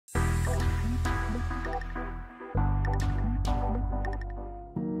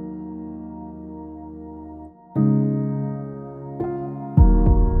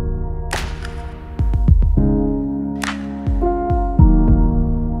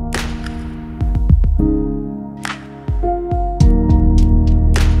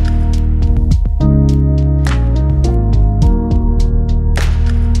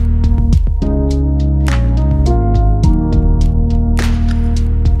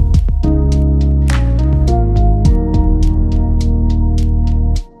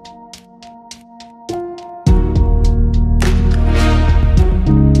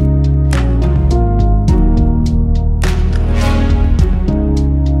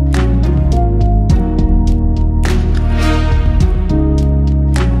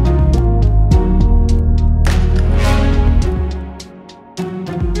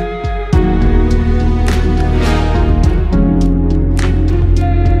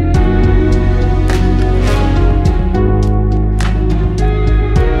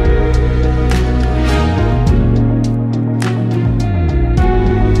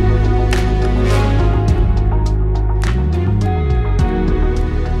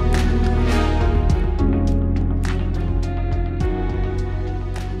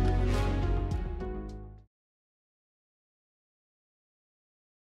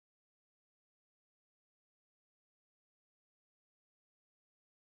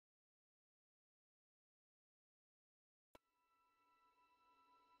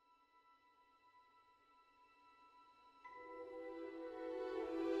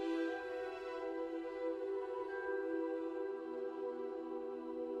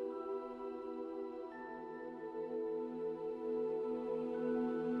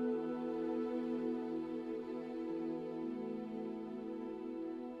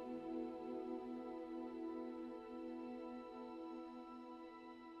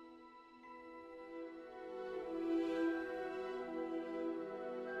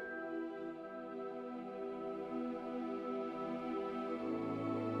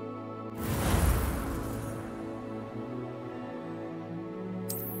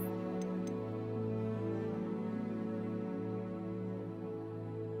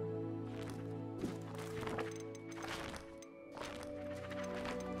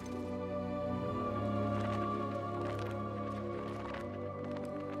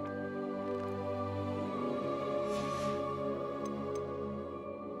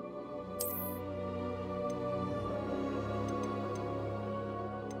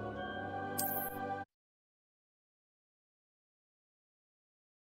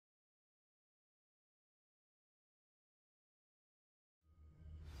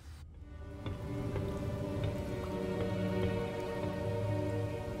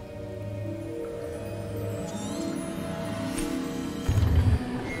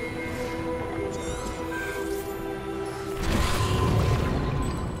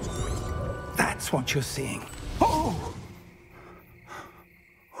That's what you're seeing. Oh!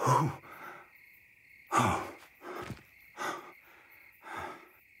 Oh. Oh.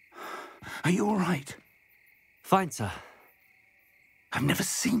 Are you all right? Fine, sir. I've never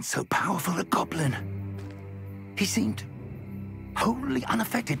seen so powerful a goblin. He seemed wholly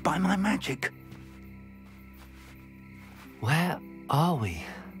unaffected by my magic. Where are we?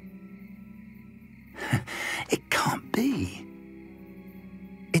 It can't be.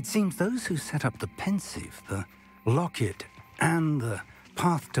 It seems those who set up the pensive, the locket, and the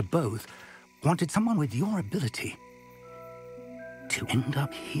path to both wanted someone with your ability to end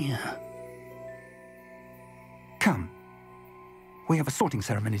up here. Come. We have a sorting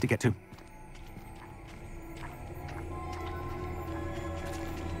ceremony to get to.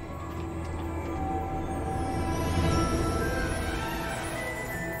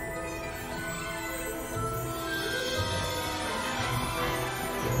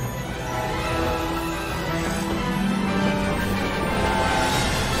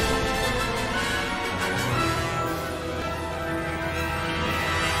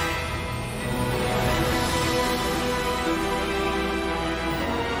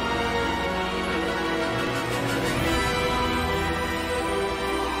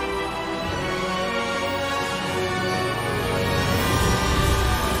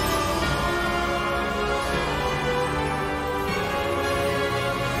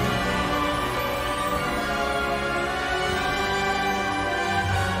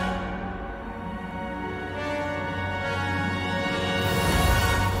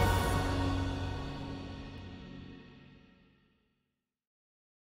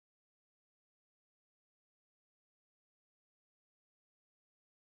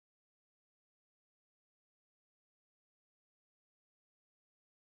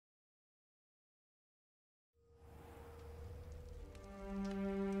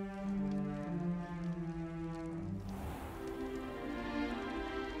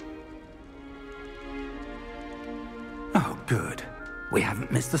 Oh, good. We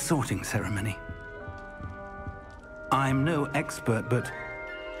haven't missed the sorting ceremony. I'm no expert, but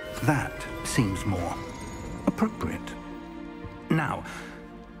that seems more appropriate. Now,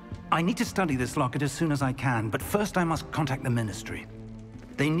 I need to study this locket as soon as I can, but first I must contact the Ministry.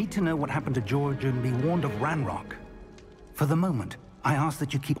 They need to know what happened to George and be warned of Ranrock. For the moment, I ask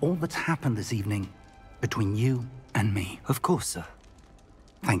that you keep all that's happened this evening between you and me. Of course, sir.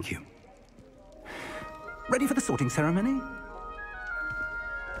 Thank you. Ready for the sorting ceremony?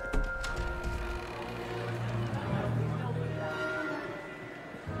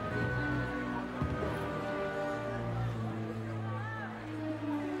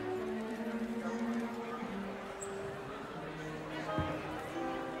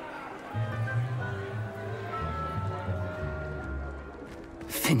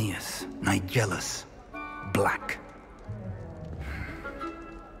 Phineas, Nigellus, Black.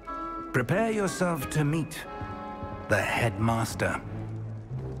 Prepare yourself to meet the headmaster.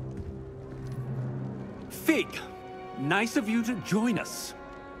 Fig, nice of you to join us.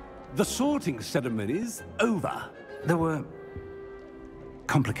 The sorting ceremony's over. There were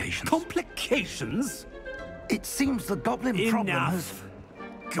complications. Complications? It seems the goblin problem has... Enough.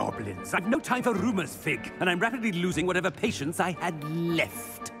 Goblins. I've no time for rumors, Fig, and I'm rapidly losing whatever patience I had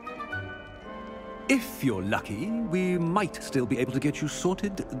left. If you're lucky, we might still be able to get you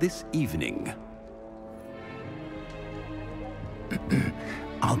sorted this evening.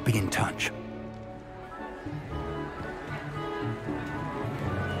 I'll be in touch.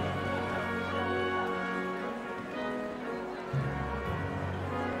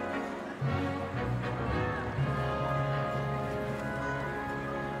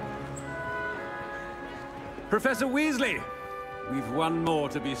 Professor Weasley, we've one more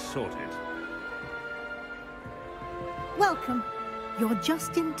to be sorted. Welcome. You're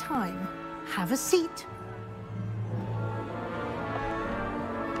just in time. Have a seat.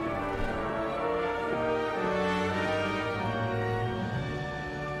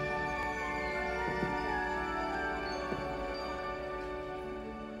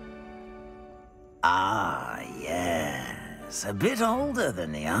 Ah, yes. A bit older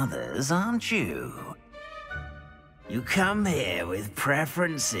than the others, aren't you? You come here with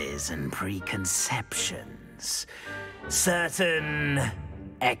preferences and preconceptions. Certain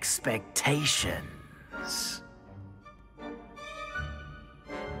expectations.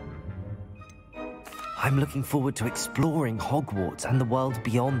 I'm looking forward to exploring Hogwarts and the world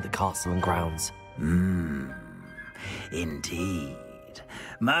beyond the castle and grounds. Indeed.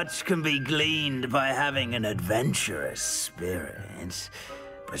 Much can be gleaned by having an adventurous spirit,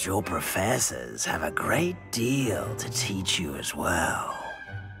 but your professors have a great deal to teach you as well.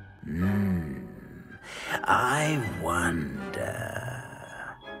 I wonder...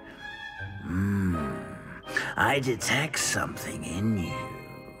 I detect something in you.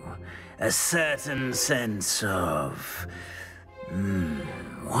 A certain sense of...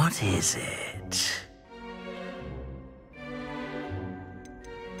 what is it?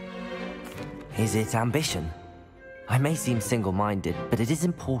 Is it ambition? I may seem single-minded, but it is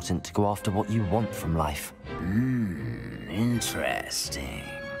important to go after what you want from life. Interesting.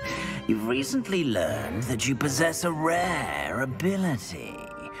 You've recently learned that you possess a rare ability.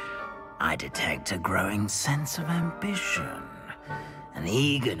 I detect a growing sense of ambition, an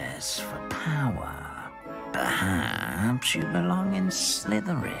eagerness for power. Perhaps you belong in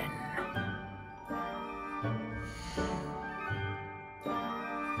Slytherin.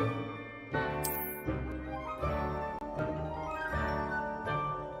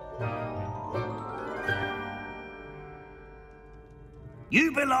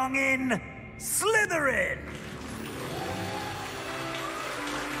 You belong in Slytherin!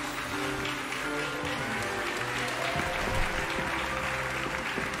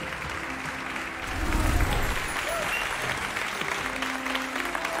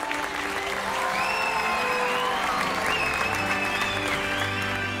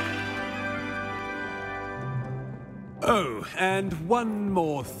 Oh, and one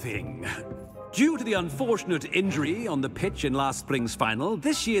more thing. Due to the unfortunate injury on the pitch in last spring's final,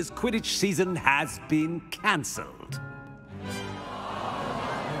 this year's Quidditch season has been cancelled.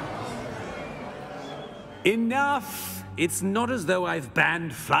 Enough! It's not as though I've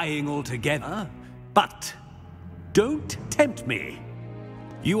banned flying altogether, but don't tempt me.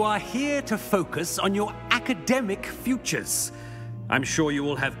 You are here to focus on your academic futures. I'm sure you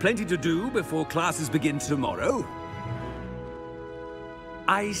will have plenty to do before classes begin tomorrow.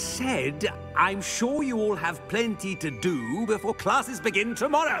 I said, I'm sure you all have plenty to do before classes begin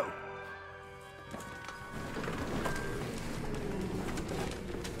tomorrow.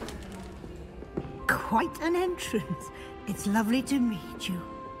 Quite an entrance. It's lovely to meet you.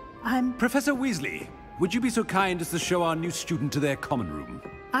 I'm... Professor Weasley, would you be so kind as to show our new student to their common room?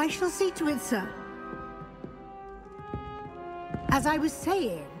 I shall see to it, sir. As I was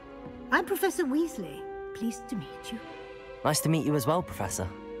saying, I'm Professor Weasley. Pleased to meet you. Nice to meet you as well, Professor.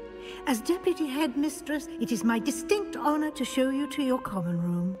 As Deputy Headmistress, it is my distinct honor to show you to your common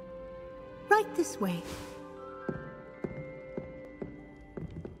room. Right this way.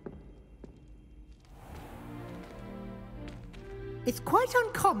 It's quite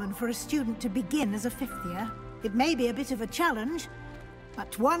uncommon for a student to begin as a fifth year. It may be a bit of a challenge,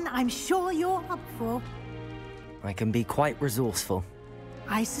 but one I'm sure you're up for. I can be quite resourceful.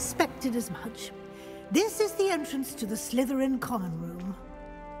 I suspected as much. This is the entrance to the Slytherin common room.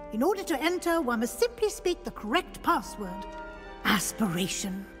 In order to enter, one must simply speak the correct password.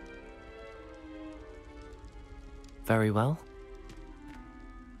 Aspiration. Very well.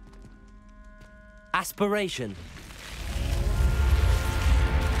 Aspiration.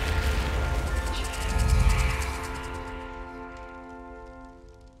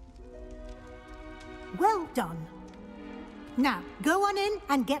 Well done. Now, go on in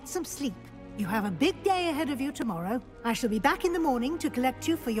and get some sleep. You have a big day ahead of you tomorrow. I shall be back in the morning to collect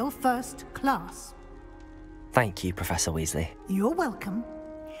you for your first class. Thank you, Professor Weasley. You're welcome.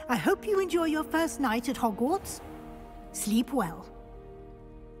 I hope you enjoy your first night at Hogwarts. Sleep well.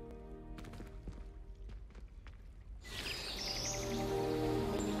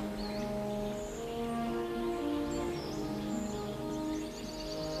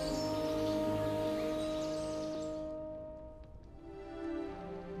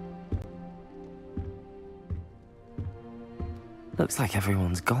 Looks like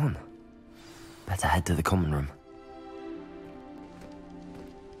everyone's gone. Better head to the common room.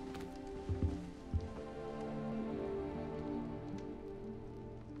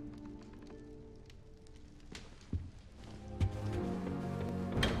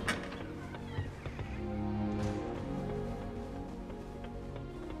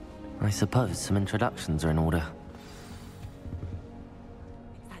 I suppose some introductions are in order.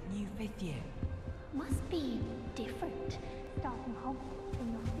 It's that new fifth year. Must be different. Starting Hogwarts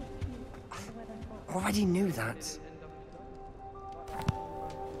in your fifth year. Already knew that.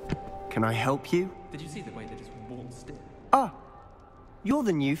 Can I help you? Did you see the way they just waltzed in? Ah, you're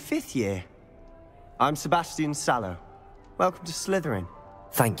the new fifth year. I'm Sebastian Sallow. Welcome to Slytherin.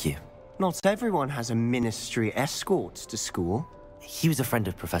 Thank you. Not everyone has a ministry escort to school. He was a friend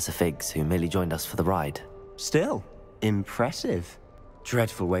of Professor Fig's who merely joined us for the ride. Still, impressive.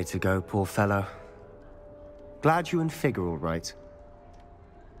 Dreadful way to go, poor fellow. Glad you and Fig are all right.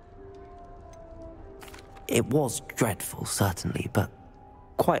 It was dreadful, certainly, but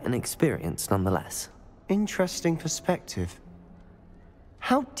quite an experience nonetheless. Interesting perspective.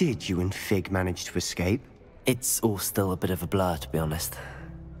 How did you and Fig manage to escape? It's all still a bit of a blur, to be honest.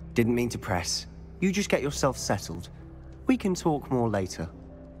 Didn't mean to press. You just get yourself settled. We can talk more later.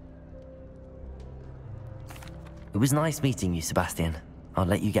 It was nice meeting you, Sebastian. I'll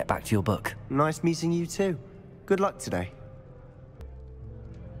let you get back to your book. Nice meeting you too. Good luck today.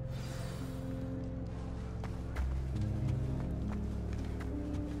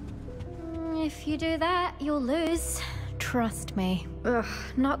 If you do that, you'll lose. Trust me. Ugh,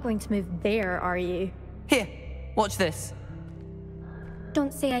 not going to move there, are you? Here, watch this.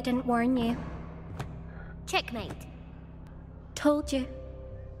 Don't say I didn't warn you. Checkmate. Told you.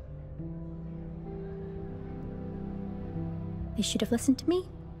 They should have listened to me.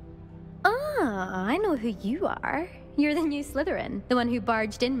 Ah, I know who you are. You're the new Slytherin, the one who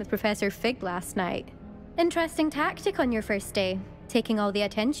barged in with Professor Fig last night. Interesting tactic on your first day, taking all the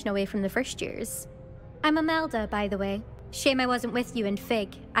attention away from the first years. I'm Imelda, by the way. Shame I wasn't with you in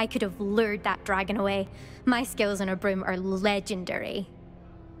Fig. I could have lured that dragon away. My skills on a broom are legendary.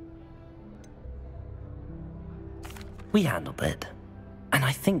 We handled it. And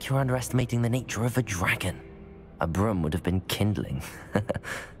I think you're underestimating the nature of a dragon. A broom would have been kindling.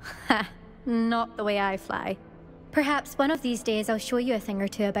 Ha, not the way I fly. Perhaps one of these days I'll show you a thing or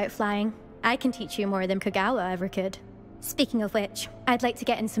two about flying. I can teach you more than Kagawa ever could. Speaking of which, I'd like to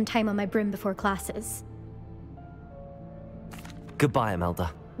get in some time on my broom before classes. Goodbye,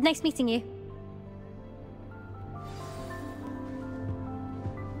 Imelda. Nice meeting you.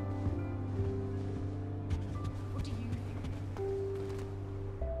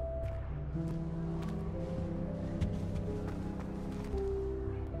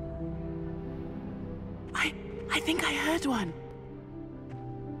 I think I heard one.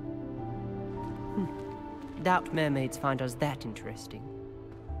 Doubt mermaids find us that interesting.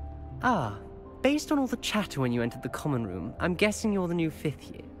 Ah, based on all the chatter when you entered the common room, I'm guessing you're the new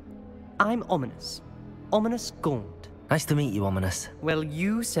 5th year. I'm Ominous. Ominous Gaunt. Nice to meet you, Ominous. Well,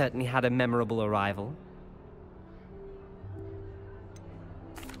 you certainly had a memorable arrival.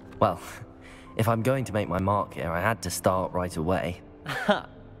 Well, if I'm going to make my mark here, I had to start right away. Ha!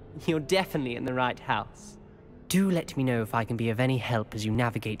 You're definitely in the right house. Do let me know if I can be of any help as you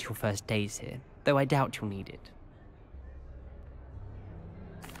navigate your first days here, though I doubt you'll need it.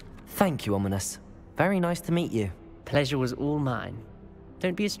 Thank you, Ominous. Very nice to meet you. Pleasure was all mine.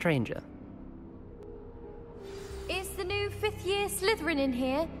 Don't be a stranger. Is the new 5th year Slytherin in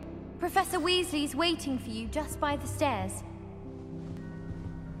here? Professor Weasley's waiting for you just by the stairs.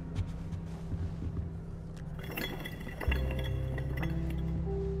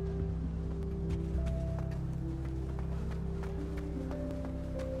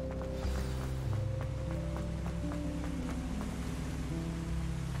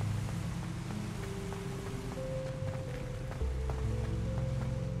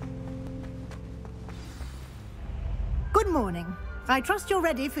 Good morning. I trust you're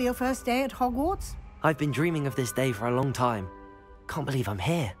ready for your first day at Hogwarts? I've been dreaming of this day for a long time. Can't believe I'm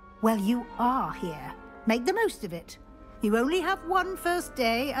here. Well, you are here. Make the most of it. You only have one first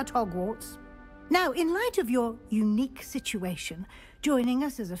day at Hogwarts. Now, in light of your unique situation, joining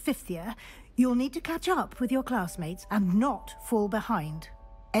us as a 5th year, you'll need to catch up with your classmates and not fall behind.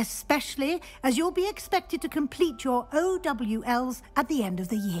 Especially as you'll be expected to complete your OWLs at the end of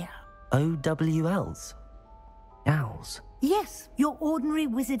the year. OWLs? Owls? Yes, your ordinary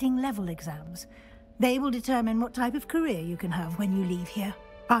wizarding level exams. They will determine what type of career you can have when you leave here.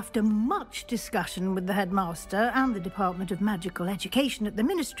 After much discussion with the headmaster and the Department of Magical Education at the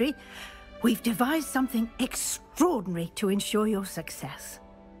Ministry, we've devised something extraordinary to ensure your success.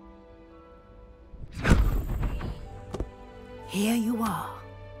 Here you are.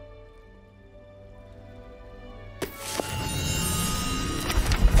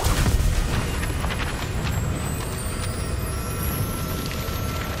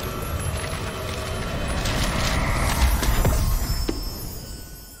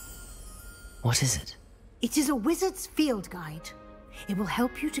 What is it? It is a wizard's field guide. It will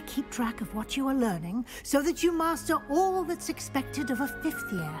help you to keep track of what you are learning so that you master all that's expected of a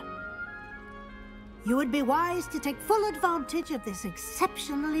 5th year. You would be wise to take full advantage of this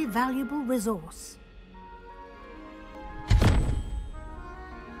exceptionally valuable resource.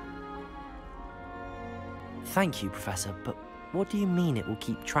 Thank you, Professor, but what do you mean it will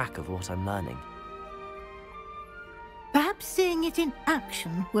keep track of what I'm learning? Perhaps seeing it in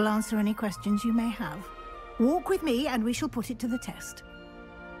action will answer any questions you may have. Walk with me and we shall put it to the test.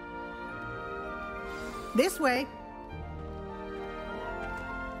 This way.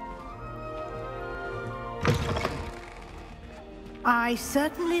 I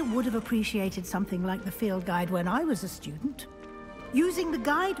certainly would have appreciated something like the field guide when I was a student. Using the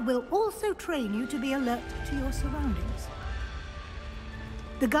guide will also train you to be alert to your surroundings.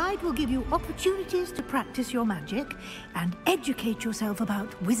 The guide will give you opportunities to practice your magic and educate yourself about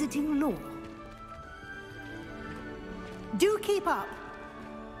wizarding lore. Do keep up!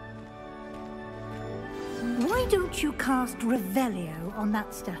 Why don't you cast Revelio on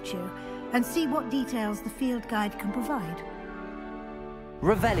that statue and see what details the field guide can provide?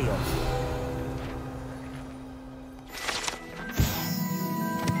 Revelio.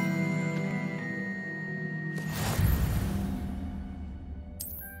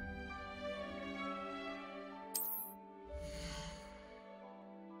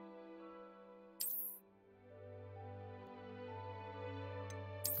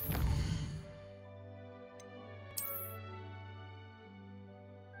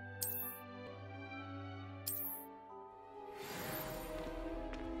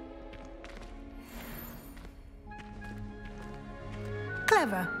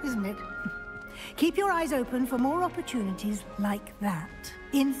 Clever, isn't it? Keep your eyes open for more opportunities like that,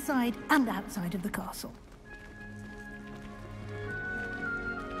 inside and outside of the castle.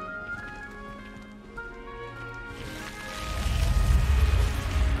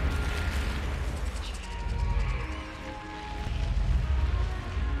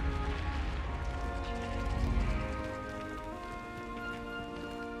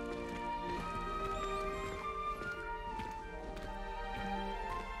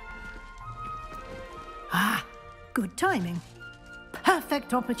 Ah, good timing.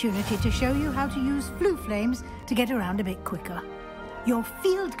 Perfect opportunity to show you how to use flue flames to get around a bit quicker. Your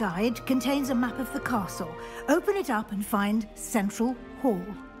field guide contains a map of the castle. Open it up and find Central Hall.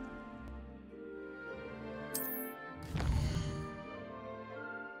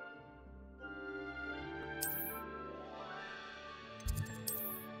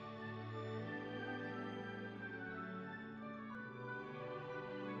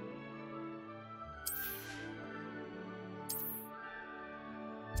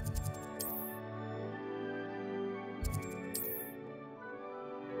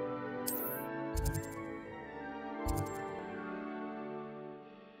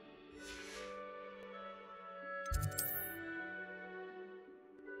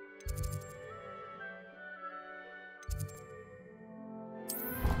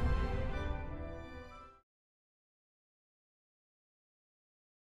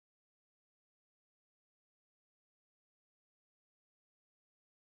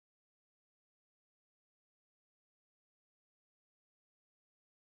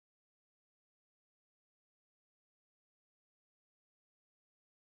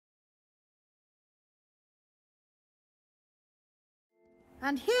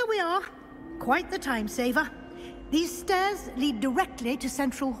 And here we are. Quite the time saver. These stairs lead directly to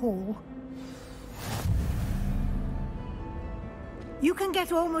Central Hall. You can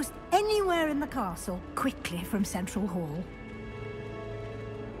get almost anywhere in the castle quickly from Central Hall.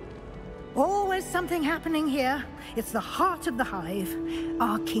 Always something happening here. It's the heart of the Hive.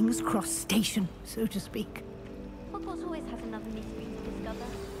 Our King's Cross station, so to speak. Hogwarts always has another mystery to discover.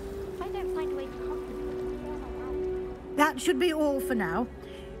 If I don't find a way to conquer them, That should be all for now.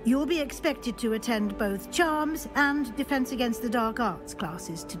 You'll be expected to attend both Charms and Defense Against the Dark Arts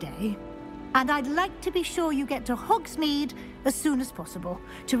classes today. And I'd like to be sure you get to Hogsmeade as soon as possible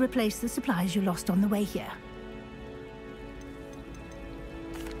to replace the supplies you lost on the way here.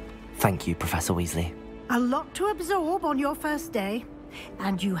 Thank you, Professor Weasley. A lot to absorb on your first day,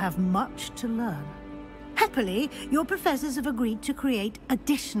 and you have much to learn. Happily, your professors have agreed to create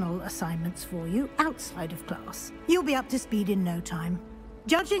additional assignments for you outside of class. You'll be up to speed in no time.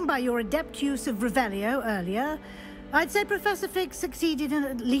 Judging by your adept use of Revelio earlier, I'd say Professor Fig succeeded in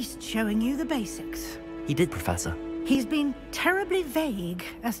at least showing you the basics. He did, Professor. He's been terribly vague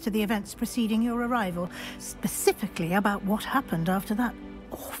as to the events preceding your arrival, specifically about what happened after that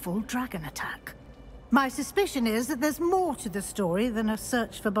awful dragon attack. My suspicion is that there's more to the story than a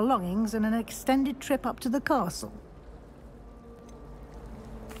search for belongings and an extended trip up to the castle.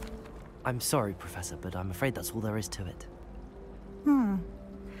 I'm sorry, Professor, but I'm afraid that's all there is to it.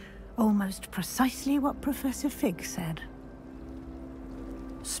 Almost precisely what Professor Fig said.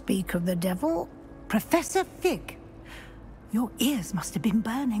 Speak of the devil, Professor Fig. Your ears must have been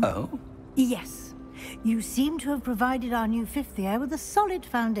burning. Oh? Yes. You seem to have provided our new fifth year with a solid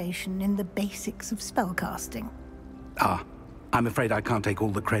foundation in the basics of spellcasting. Ah, I'm afraid I can't take all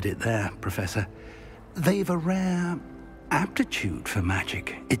the credit there, Professor. They've a rare aptitude for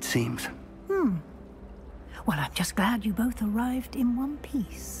magic, it seems. Well, I'm just glad you both arrived in one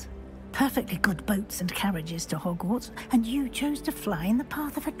piece. perfectly good boats and carriages to Hogwarts, and you chose to fly in the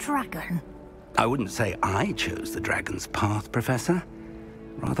path of a dragon. I wouldn't say I chose the dragon's path, Professor.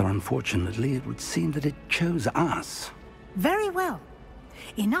 Rather unfortunately, it would seem that it chose us. Very well.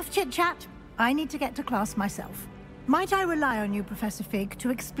 Enough chit-chat. I need to get to class myself. Might I rely on you, Professor Fig, to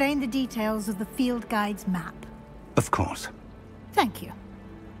explain the details of the field guide's map? Of course. Thank you.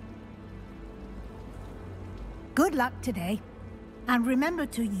 Good luck today. And remember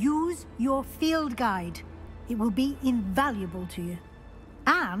to use your field guide. It will be invaluable to you.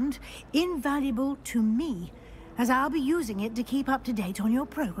 And invaluable to me, as I'll be using it to keep up to date on your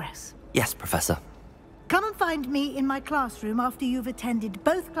progress. Yes, Professor. Come and find me in my classroom after you've attended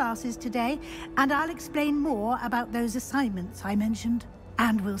both classes today, and I'll explain more about those assignments I mentioned.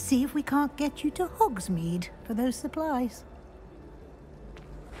 And we'll see if we can't get you to Hogsmeade for those supplies.